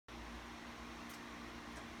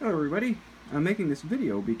Hello everybody, I'm making this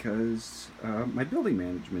video because my building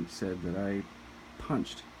management said that I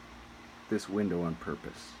punched this window on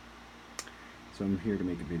purpose. So I'm here to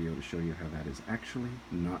make a video to show you how that is actually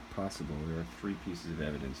not possible. There are 3 pieces of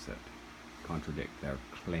evidence that contradict their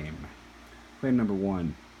claim. Claim number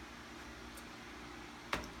 1.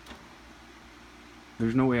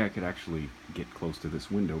 There's no way I could actually get close to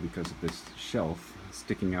this window because of this shelf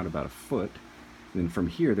sticking out about a foot. And then from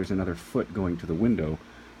here there's another foot going to the window.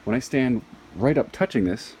 When I stand right up touching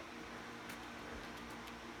this,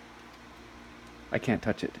 I can't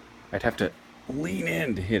touch it. I'd have to lean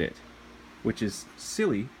in to hit it, which is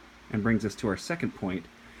silly and brings us to our second point.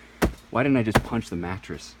 Why didn't I just punch the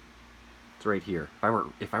mattress? It's right here.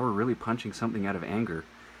 If I were really punching something out of anger,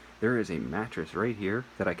 there is a mattress right here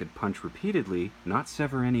that I could punch repeatedly, not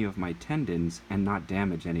sever any of my tendons, and not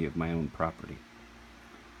damage any of my own property.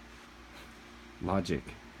 Logic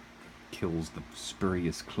kills the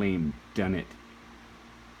spurious claim. Done it.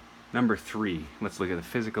 Number 3. Let's look at the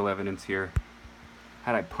physical evidence here.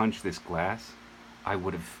 Had I punched this glass, I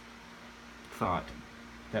would have thought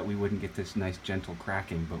that we wouldn't get this nice gentle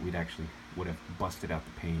cracking, but would have busted out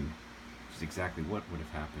the pane, which is exactly what would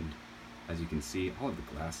have happened. As you can see, all of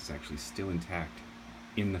the glass is actually still intact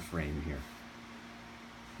in the frame here.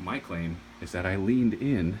 My claim is that I leaned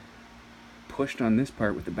in, pushed on this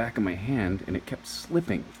part with the back of my hand, and it kept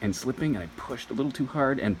slipping and slipping, and I pushed a little too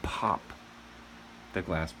hard, and pop! The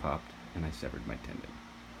glass popped, and I severed my tendon.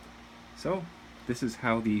 So, this is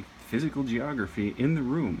how the physical geography in the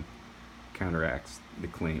room counteracts the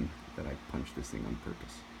claim that I punched this thing on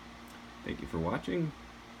purpose. Thank you for watching.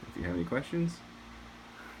 If you have any questions,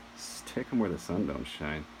 stick them where the sun don't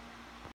shine.